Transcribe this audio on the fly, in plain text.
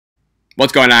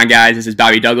What's going on, guys? This is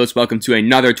Bobby Douglas. Welcome to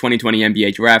another 2020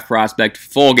 NBA Draft Prospect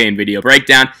full game video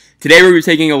breakdown. Today we're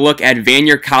taking a look at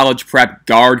Vanier College Prep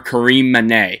guard Karim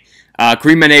Mane.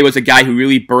 Karim Mane was a guy who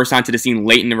really burst onto the scene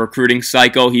late in the recruiting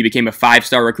cycle. He became a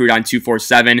 5-star recruit on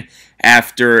 247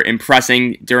 after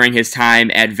impressing during his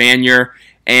time at Vanier.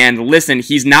 And listen,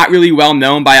 he's not really well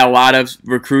known by a lot of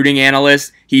recruiting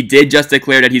analysts. He did just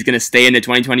declare that he's going to stay in the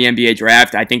 2020 NBA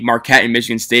draft. I think Marquette and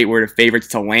Michigan State were the favorites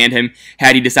to land him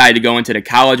had he decided to go into the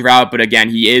college route. But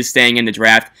again, he is staying in the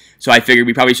draft, so I figured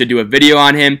we probably should do a video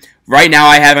on him. Right now,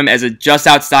 I have him as just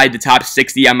outside the top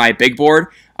 60 on my big board.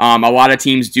 A lot of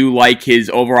teams do like his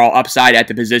overall upside at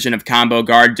the position of combo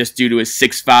guard just due to his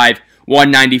 6'5",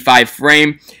 195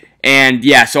 frame. And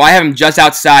yeah, so I have him just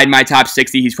outside my top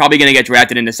 60. He's probably going to get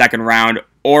drafted in the second round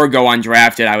or go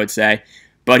undrafted, I would say.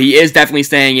 But he is definitely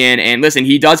staying in. And listen,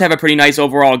 he does have a pretty nice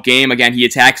overall game. Again, he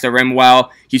attacks the rim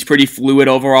well. He's pretty fluid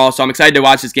overall. So I'm excited to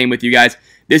watch this game with you guys.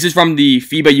 This is from the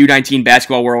FIBA U19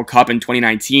 Basketball World Cup in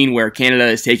 2019 where Canada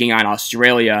is taking on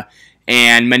Australia.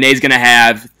 And Mane's going to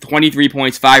have 23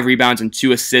 points, 5 rebounds, and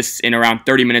 2 assists in around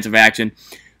 30 minutes of action.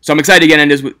 So I'm excited to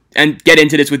get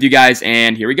into this with you guys,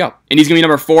 and here we go. And he's going to be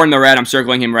number 4 in the red. I'm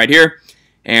circling him right here,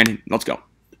 and let's go.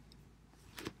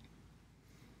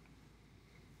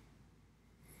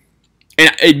 And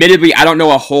admittedly, I don't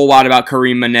know a whole lot about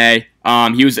Karim Mane.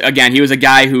 He was a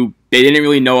guy who they didn't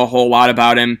really know a whole lot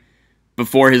about him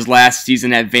before his last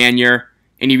season at Vanier,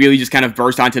 and he really just kind of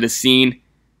burst onto the scene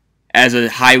as a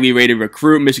highly rated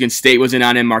recruit. Michigan State was in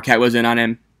on him. Marquette was in on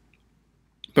him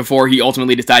before he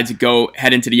ultimately decided to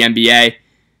head into the NBA.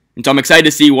 And so I'm excited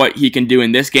to see what he can do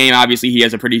in this game. Obviously, he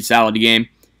has a pretty solid game.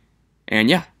 And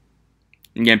yeah,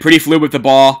 again, pretty fluid with the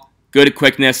ball. Good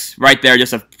quickness right there.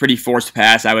 Just a pretty forced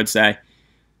pass, I would say.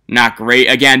 Not great.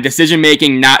 Again,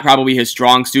 decision-making, not probably his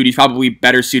strong suit. He's probably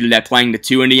better suited at playing the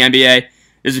 2 in the NBA.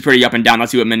 This is pretty up and down.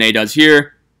 Let's see what Mane does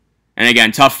here. And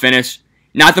again, tough finish.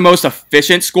 Not the most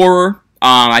efficient scorer.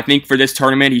 I think for this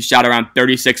tournament, he shot around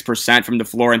 36% from the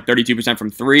floor and 32% from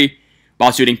 3,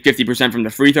 while shooting 50% from the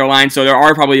free throw line. So there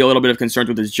are probably a little bit of concerns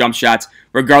with his jump shots.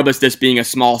 Regardless, this being a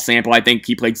small sample, I think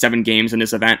he played 7 games in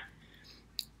this event.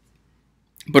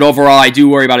 But overall, I do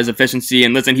worry about his efficiency.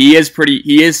 And listen, he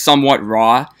is somewhat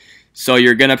raw. So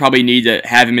you're going to probably need to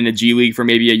have him in the G League for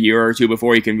maybe a year or two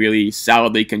before he can really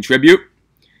solidly contribute.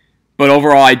 But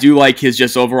overall, I do like his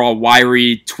just overall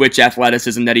wiry twitch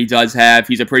athleticism that he does have.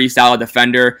 He's a pretty solid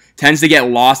defender. Tends to get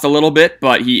lost a little bit,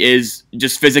 but he is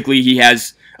just physically, he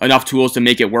has enough tools to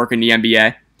make it work in the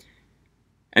NBA.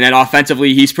 And then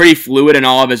offensively, he's pretty fluid in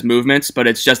all of his movements, but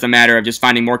it's just a matter of just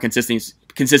finding more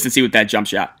consistency with that jump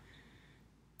shot.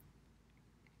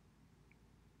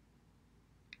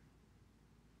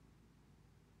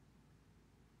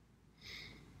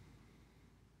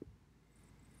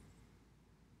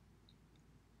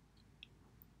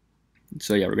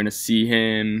 So yeah, we're going to see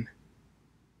him.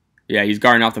 Yeah, he's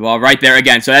guarding off the ball right there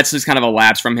again. So that's just kind of a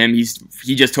lapse from him.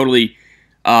 He just totally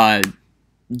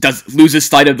loses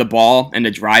sight of the ball and the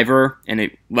driver, and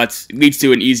it leads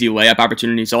to an easy layup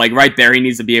opportunity. So like right there, he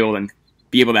needs to be able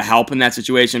to help in that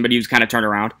situation, but he was kind of turned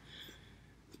around.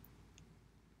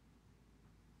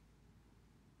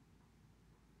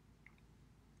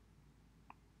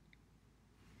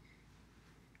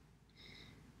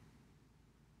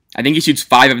 I think he shoots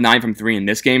 5 of 9 from 3 in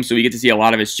this game, so we get to see a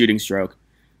lot of his shooting stroke.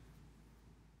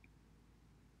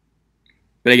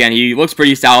 But again, he looks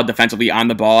pretty solid defensively on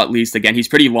the ball, at least. Again, he's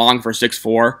pretty long for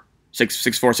 6'4",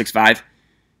 6'5".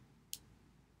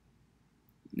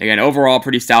 Again, overall,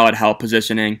 pretty solid help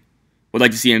positioning. Would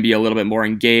like to see him be a little bit more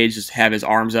engaged, just have his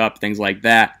arms up, things like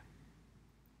that.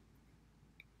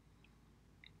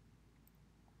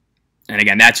 And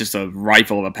again, that's just a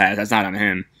rifle of a pass. That's not on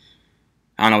him.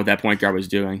 I don't know what that point guard was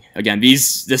doing. Again,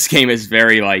 this game is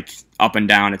very like up and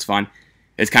down. It's fun.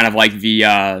 It's kind of like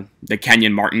the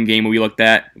Kenyon Martin game we looked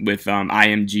at with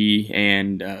IMG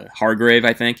and Hargrave,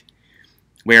 I think,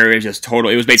 where it was just total.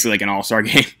 It was basically like an all-star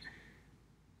game.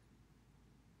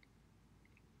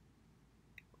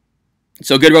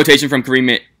 So good rotation from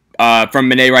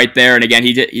Mane right there. And again,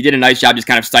 he did a nice job just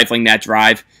kind of stifling that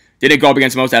drive. Didn't go up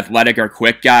against the most athletic or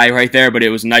quick guy right there, but it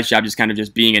was a nice job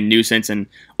just being a nuisance and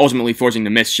ultimately forcing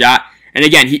the missed shot. And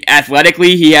again,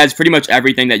 athletically, he has pretty much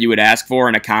everything that you would ask for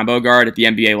in a combo guard at the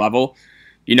NBA level.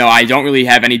 You know, I don't really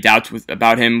have any doubts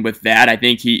about him with that. I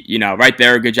think right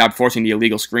there, a good job forcing the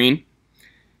illegal screen.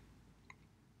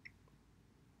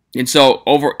 And so,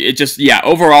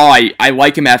 overall, I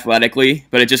like him athletically,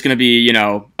 but it's just going to be,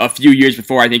 a few years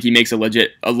before I think he makes a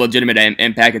legitimate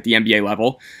impact at the NBA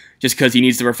level, just because he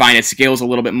needs to refine his skills a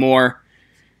little bit more.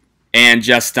 and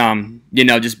just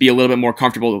just be a little bit more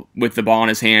comfortable with the ball in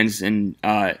his hands and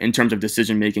in terms of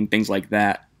decision making, things like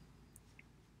that.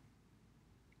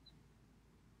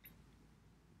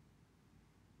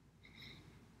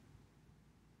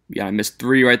 Yeah, I missed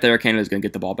 3 right there. Canada's going to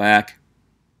get the ball back.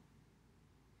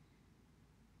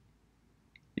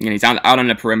 And he's out on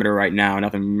the perimeter right now.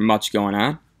 Nothing much going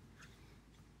on.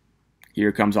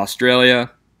 Here comes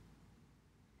Australia.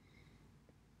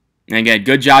 And again,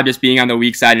 good job just being on the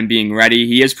weak side and being ready.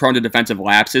 He is prone to defensive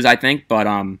lapses, I think. But,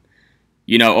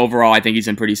 overall, I think he's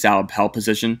in pretty solid help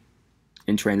position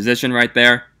in transition right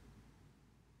there.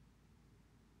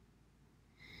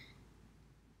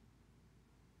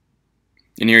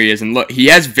 And here he is. And look, he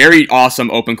has very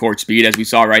awesome open court speed, as we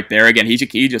saw right there. Again, he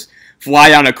just fly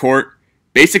down the court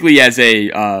basically as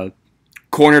a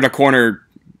corner-to-corner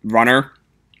runner.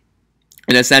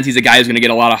 In a sense, he's a guy who's going to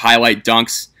get a lot of highlight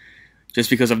dunks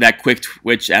just because of that quick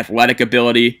twitch athletic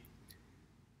ability.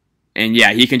 And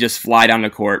yeah, he can just fly down the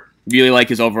court. Really like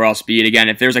his overall speed. Again,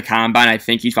 if there's a combine, I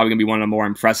think he's probably going to be one of the more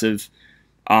impressive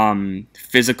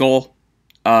physical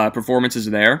performances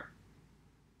there.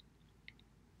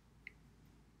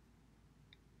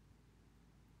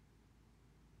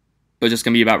 But it's just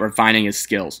going to be about refining his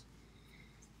skills.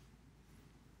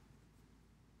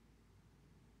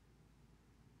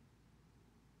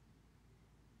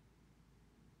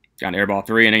 Got an air ball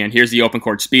 3, and again, here's the open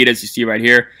court speed, as you see right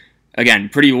here. Again,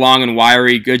 pretty long and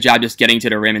wiry. Good job just getting to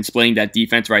the rim and splitting that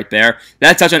defense right there.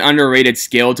 That's such an underrated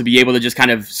skill to be able to just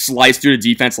kind of slice through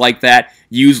the defense like that,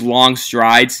 use long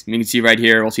strides. You can see right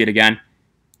here, we'll see it again.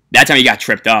 That time he got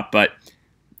tripped up, but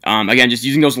again, just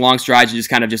using those long strides and just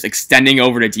kind of just extending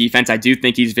over the defense. I do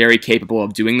think he's very capable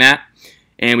of doing that.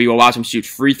 And we will watch him shoot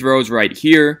free throws right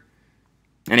here.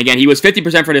 And again, he was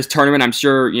 50% for this tournament. I'm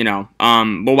sure,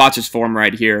 we'll watch his form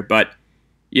right here. But,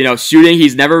 shooting,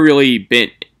 he's never really been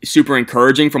super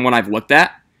encouraging from what I've looked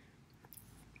at.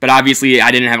 But obviously, I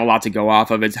didn't have a lot to go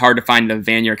off of. It's hard to find the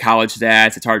Vanier college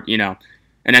stats. It's hard, And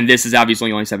then this is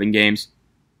obviously only 7 games.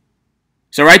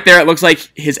 So right there, it looks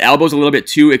like his elbow's a little bit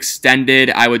too extended.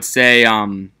 I would say,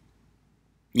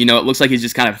 it looks like he's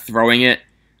just kind of throwing it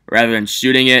rather than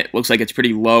shooting it. Looks like it's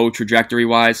pretty low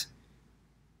trajectory-wise.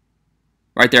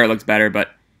 Right there, it looks better,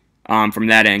 but from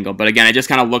that angle. But again, it just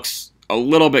kind of looks a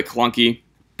little bit clunky.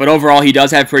 But overall, he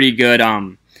does have pretty good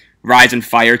rise and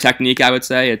fire technique, I would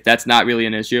say. That's not really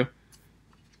an issue.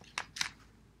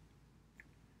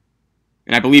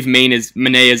 And I believe Mane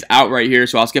is out right here,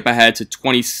 so I'll skip ahead to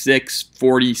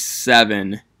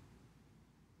 26:47.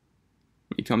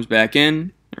 He comes back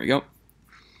in. There we go.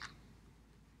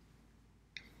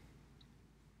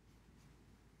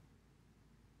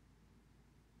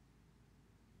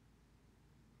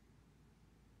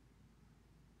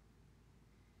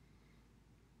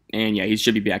 And yeah, he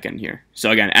should be back in here.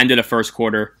 So again, end of the first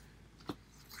quarter.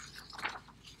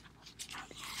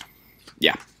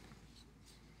 Yeah.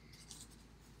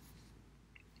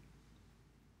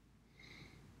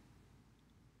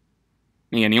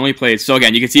 Again, he only plays. So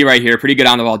again, you can see right here, pretty good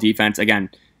on the ball defense. Again,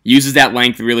 uses that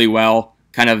length really well.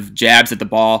 Kind of jabs at the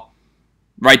ball.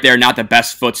 Right there, not the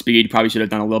best foot speed. Probably should have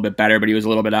done a little bit better, but he was a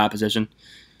little bit out of position.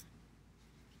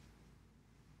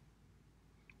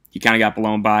 He kind of got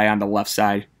blown by on the left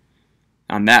side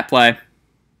on that play.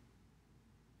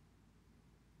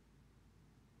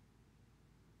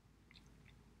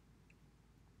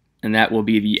 And that will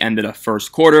be the end of the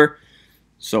first quarter.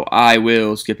 So I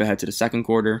will skip ahead to the second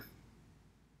quarter.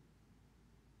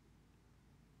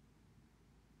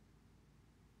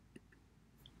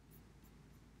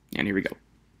 And here we go.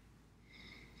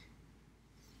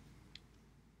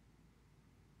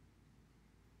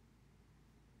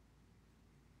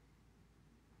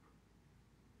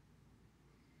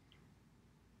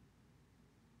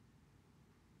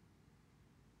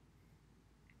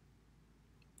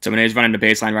 So Mane's running the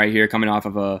baseline right here, coming off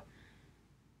of a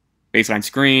baseline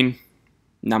screen.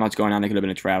 Not much going on. There could have been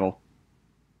a travel.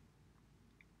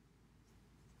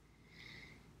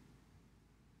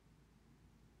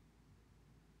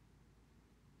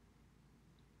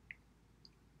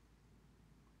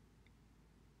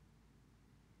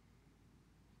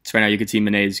 So right now you can see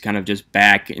Mane's kind of just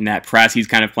back in that press. He's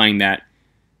kind of playing that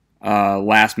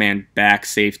last man back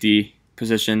safety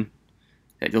position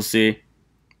that you'll see.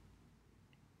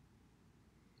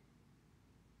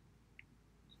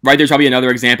 Right there's probably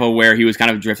another example where he was kind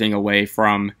of drifting away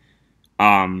from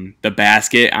the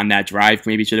basket on that drive.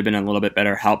 Maybe should have been in a little bit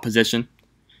better help position.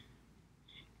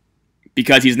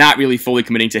 Because he's not really fully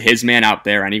committing to his man out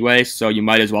there anyway, so you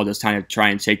might as well just kind of try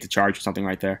and take the charge or something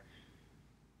right there.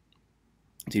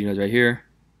 See he goes right here.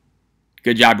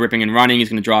 Good job ripping and running. He's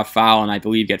going to draw a foul and I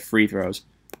believe get free throws.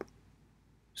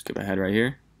 Skip ahead right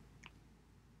here.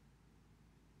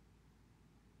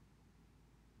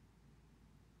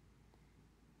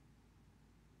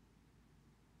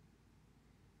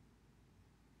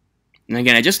 And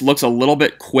again, it just looks a little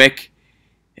bit quick,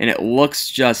 and it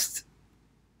looks just,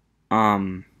 I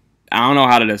don't know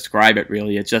how to describe it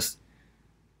really. It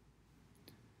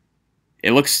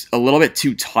looks a little bit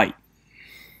too tight,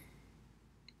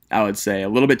 I would say. A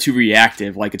little bit too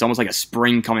reactive, like it's almost like a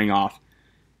spring coming off.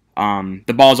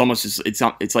 The ball is almost just,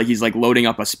 it's like he's like loading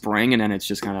up a spring, and then it's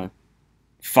just kind of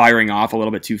firing off a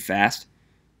little bit too fast.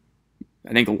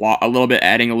 I think a little bit,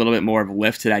 adding a little bit more of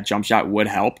lift to that jump shot would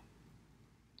help.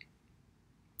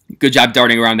 Good job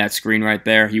darting around that screen right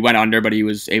there. He went under, but he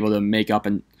was able to make up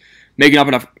enough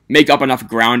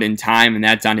ground in time, and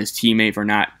that's on his teammate for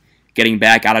not getting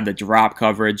back out of the drop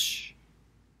coverage.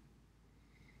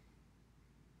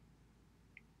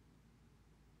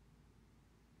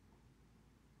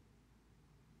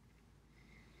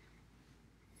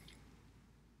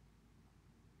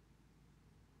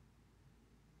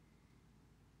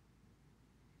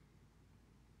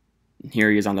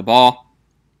 Here he is on the ball.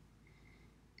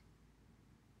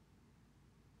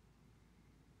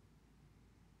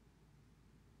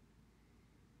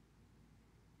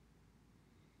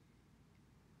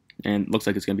 And looks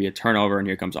like it's going to be a turnover, and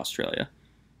here comes Australia.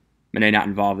 Mane not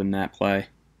involved in that play.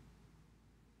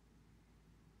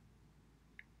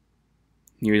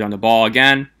 Here he's on the ball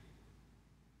again.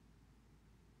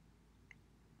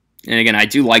 And again, I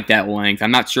do like that length. I'm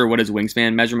not sure what his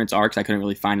wingspan measurements are because I couldn't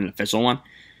really find an official one.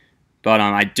 But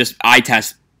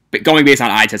going based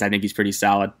on eye test, I think he's pretty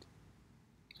solid.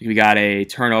 We got a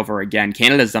turnover again.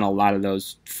 Canada's done a lot of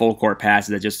those full court passes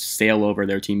that just sail over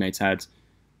their teammates' heads.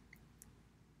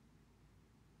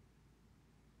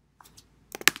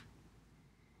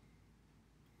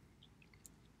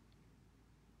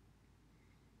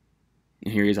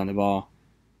 And here he is on the ball.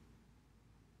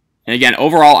 And again,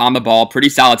 overall on the ball, pretty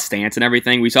solid stance and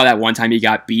everything. We saw that one time he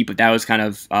got beat, but that was kind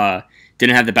of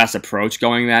didn't have the best approach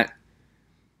going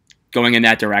in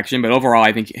that direction. But overall,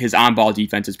 I think his on-ball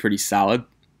defense is pretty solid.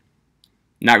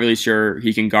 Not really sure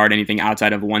he can guard anything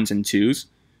outside of ones and twos.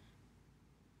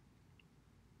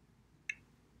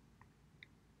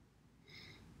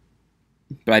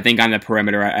 But I think on the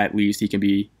perimeter, at least, he can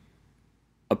be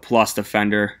a plus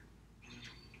defender.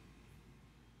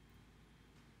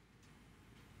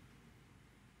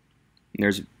 And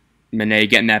there's Mane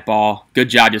getting that ball. Good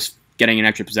job just getting an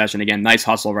extra possession. Again, nice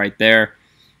hustle right there.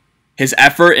 His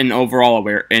effort and overall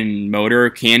motor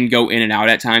can go in and out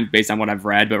at times based on what I've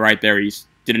read. But right there, he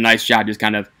did a nice job just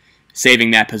kind of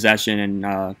saving that possession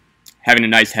and having a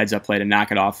nice heads-up play to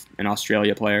knock it off an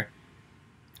Australia player.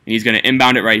 And he's going to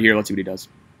inbound it right here. Let's see what he does.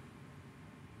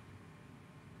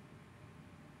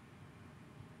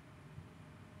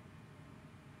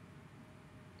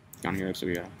 Down here, so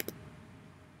we go.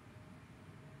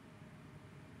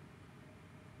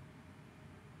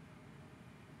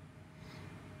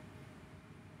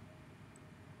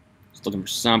 Just looking for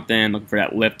something, looking for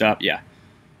that lift up. Yeah.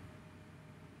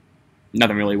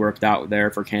 Nothing really worked out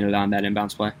there for Canada on that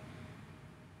inbounds play.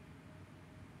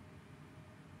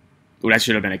 Ooh, that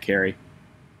should have been a carry.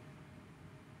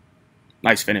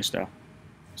 Nice finish, though.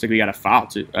 Looks like we got a foul,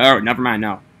 too. Oh, never mind,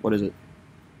 no. What is it?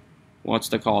 What's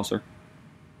the call, sir?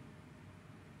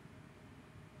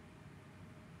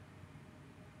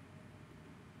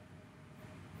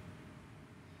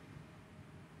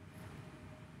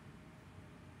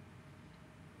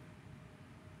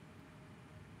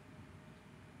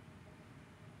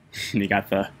 You got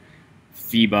the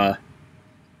FIBA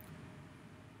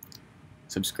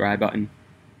subscribe button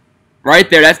right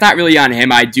there. That's not really on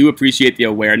him. I do appreciate the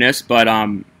awareness, but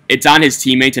it's on his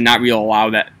teammate to not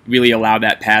really allow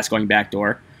that pass going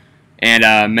backdoor.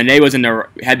 And Mane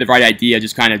had the right idea,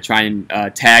 just kind of try and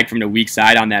tag from the weak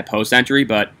side on that post entry,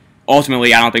 but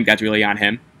ultimately I don't think that's really on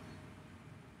him.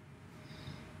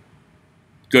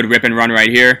 Good rip and run right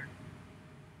here.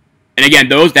 And again,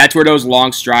 that's where those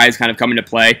long strides kind of come into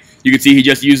play. You can see he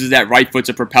just uses that right foot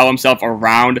to propel himself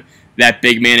around that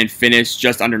big man and finish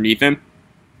just underneath him.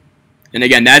 And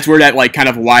again, that's where that like kind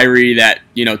of wiry, that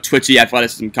twitchy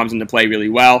athleticism comes into play really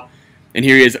well. And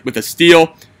here he is with a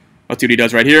steal. Let's see what he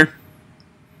does right here.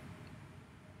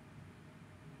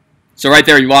 So right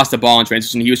there, he lost the ball in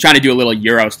transition. He was trying to do a little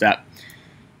Euro step.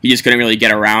 He just couldn't really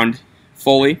get around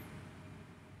fully.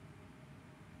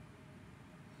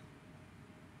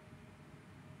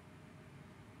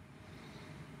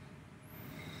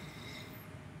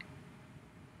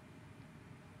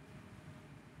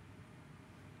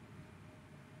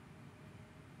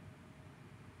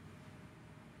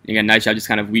 Again, nice job just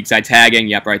kind of weak side tagging.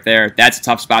 Yep, right there. That's a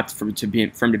tough spot for him to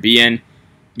be in.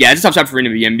 Yeah, it's a tough spot for him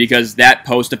to be in because that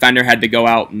post defender had to go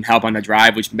out and help on the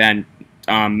drive, which meant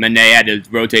Mane had to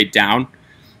rotate down.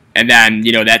 And then,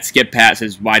 that skip pass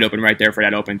is wide open right there for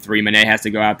that open three. Mane has to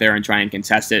go out there and try and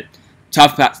contest it.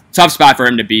 Tough spot for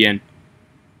him to be in.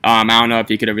 I don't know if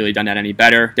he could have really done that any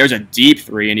better. There's a deep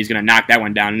three, and he's going to knock that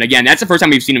one down. And again, that's the first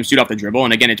time we've seen him shoot off the dribble.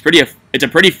 And again, it's a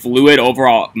pretty fluid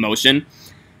overall motion.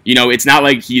 It's not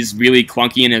like he's really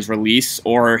clunky in his release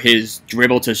or his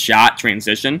dribble to shot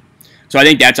transition. So I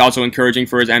think that's also encouraging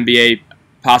for his NBA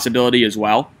possibility as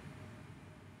well.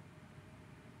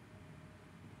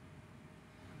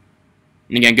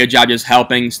 And again, good job just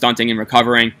helping, stunting, and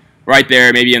recovering. Right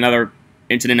there, maybe another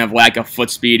incident of lack of foot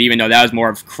speed, even though that was more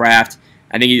of craft.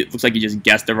 I think it looks like he just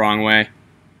guessed the wrong way.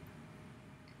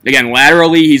 Again,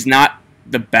 laterally, he's not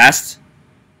the best.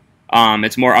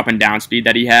 It's more up and down speed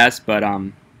that he has, but I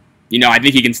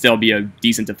think he can still be a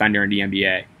decent defender in the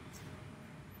NBA.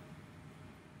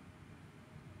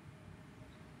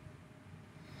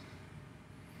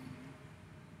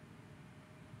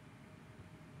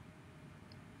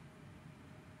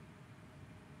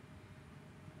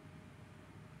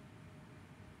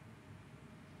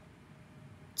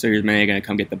 So here's Mane going to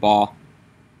come get the ball.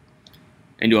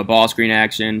 Into a ball screen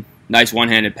action. Nice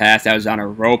one-handed pass. That was on a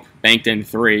rope. Banked in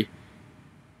three.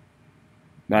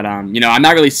 But, I'm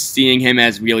not really seeing him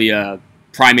as really a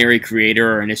primary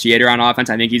creator or initiator on offense.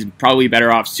 I think he's probably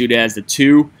better off suited as the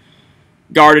 2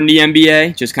 guard in the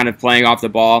NBA. Just kind of playing off the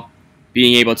ball.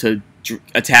 Being able to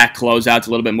attack closeouts a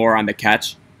little bit more on the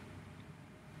catch.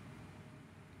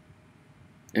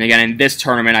 And again, in this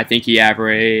tournament, I think he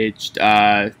averaged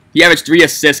 3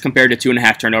 assists compared to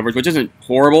 2.5 turnovers, which isn't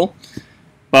horrible.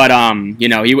 But,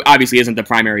 he obviously isn't the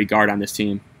primary guard on this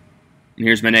team. And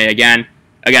here's Mane again.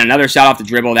 Again, another shot off the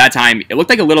dribble. That time, it looked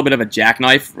like a little bit of a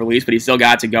jackknife release, but he still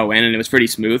got to go in, and it was pretty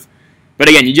smooth. But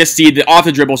again, you just see the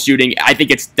off-the-dribble shooting. I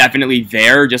think it's definitely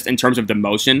there just in terms of the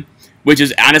motion, which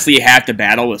is honestly half the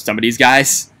battle with some of these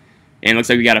guys. And it looks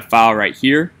like we got a foul right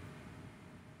here.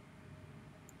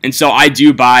 And so I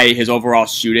do buy his overall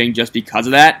shooting just because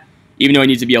of that, even though he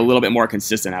needs to be a little bit more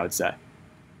consistent, I would say.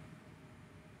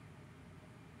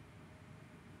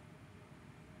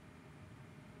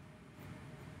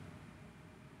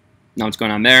 Now what's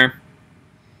going on there?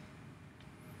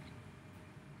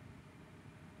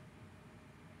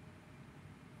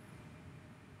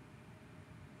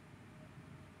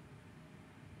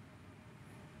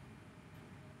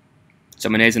 So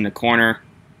Mane's in the corner.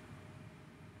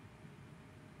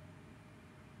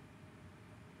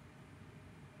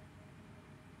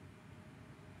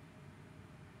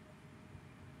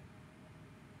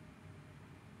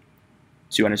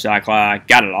 Two on the shot clock.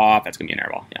 Got it off. That's going to be an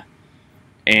air ball. Yeah.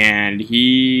 And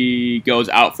he goes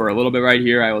out for a little bit right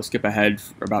here. I will skip ahead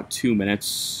for about 2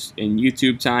 minutes in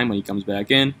YouTube time when he comes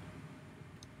back in.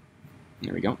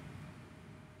 There we go.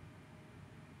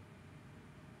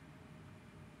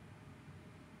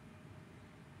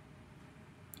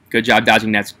 Good job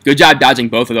dodging that. Good job dodging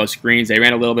both of those screens. They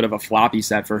ran a little bit of a floppy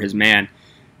set for his man.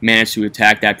 Managed to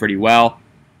attack that pretty well.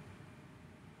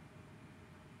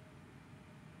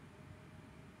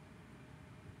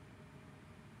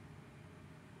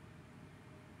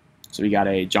 So we got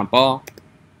a jump ball.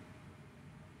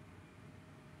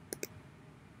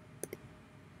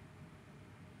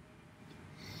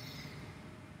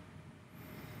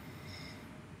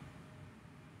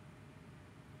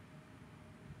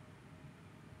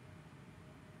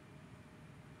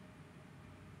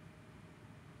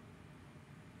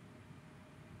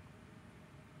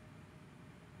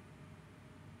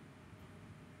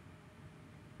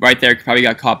 Right there, probably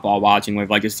got caught ball watching. Would have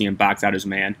liked to see him box out his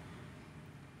man.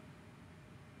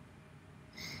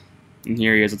 And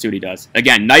here he is. Let's see what he does.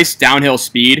 Again, nice downhill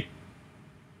speed.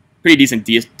 Pretty decent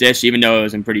dish, even though it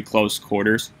was in pretty close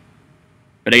quarters.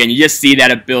 But again, you just see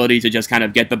that ability to just kind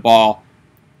of get the ball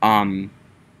and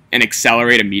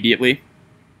accelerate immediately.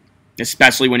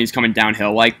 Especially when he's coming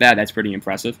downhill like that. That's pretty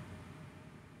impressive.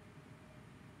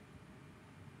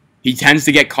 He tends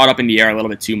to get caught up in the air a little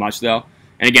bit too much, though.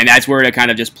 And again, that's where the kind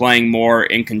of just playing more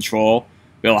in control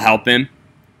will help him.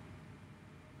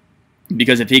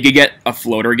 Because if he could get a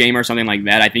floater game or something like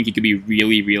that, I think he could be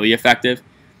really, really effective.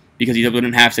 Because he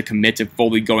wouldn't have to commit to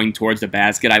fully going towards the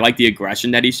basket. I like the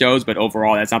aggression that he shows, but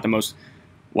overall, that's not the most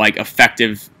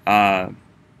effective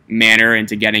manner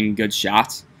into getting good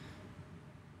shots.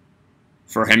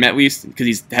 For him, at least. Because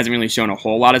he hasn't really shown a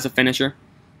whole lot as a finisher.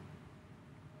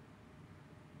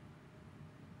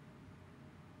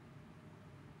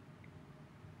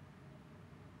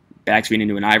 Backscreen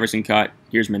into an Iverson cut.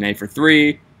 Here's Mane for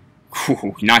three.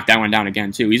 Whew, he knocked that one down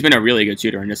again, too. He's been a really good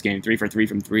shooter in this game. 3 for 3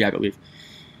 from 3, I believe.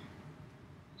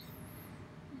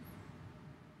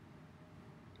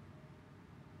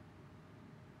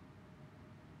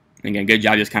 Again, good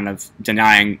job just kind of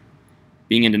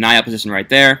being in denial position right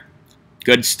there.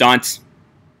 Good stunt.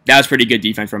 That was pretty good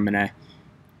defense from Mane.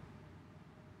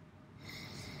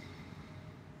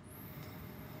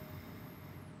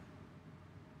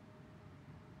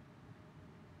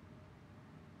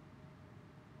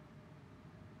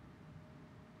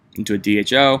 Into a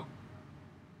DHO.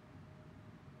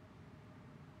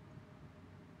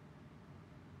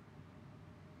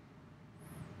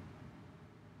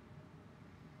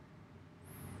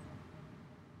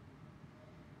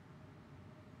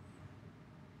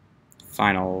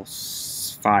 Final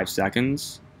 5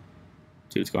 seconds.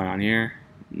 See what's going on here.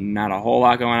 Not a whole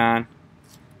lot going on.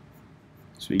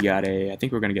 So we got I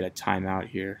think we're going to get a timeout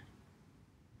here.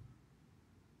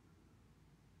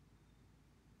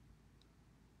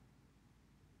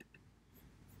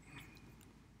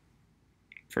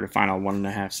 For the final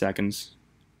 1.5 seconds.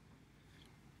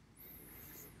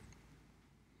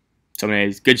 So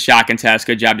anyways, good shot contest.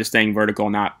 Good job just staying vertical,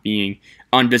 not being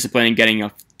undisciplined and getting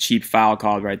a cheap foul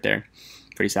called right there.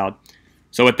 Pretty solid.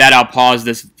 So with that, I'll pause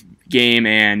this game,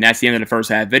 and that's the end of the first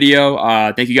half video.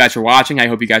 Thank you guys for watching. I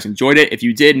hope you guys enjoyed it. If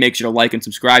you did, make sure to like and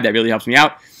subscribe. That really helps me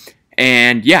out.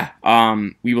 And yeah,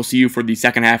 we will see you for the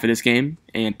second half of this game.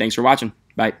 And thanks for watching.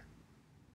 Bye.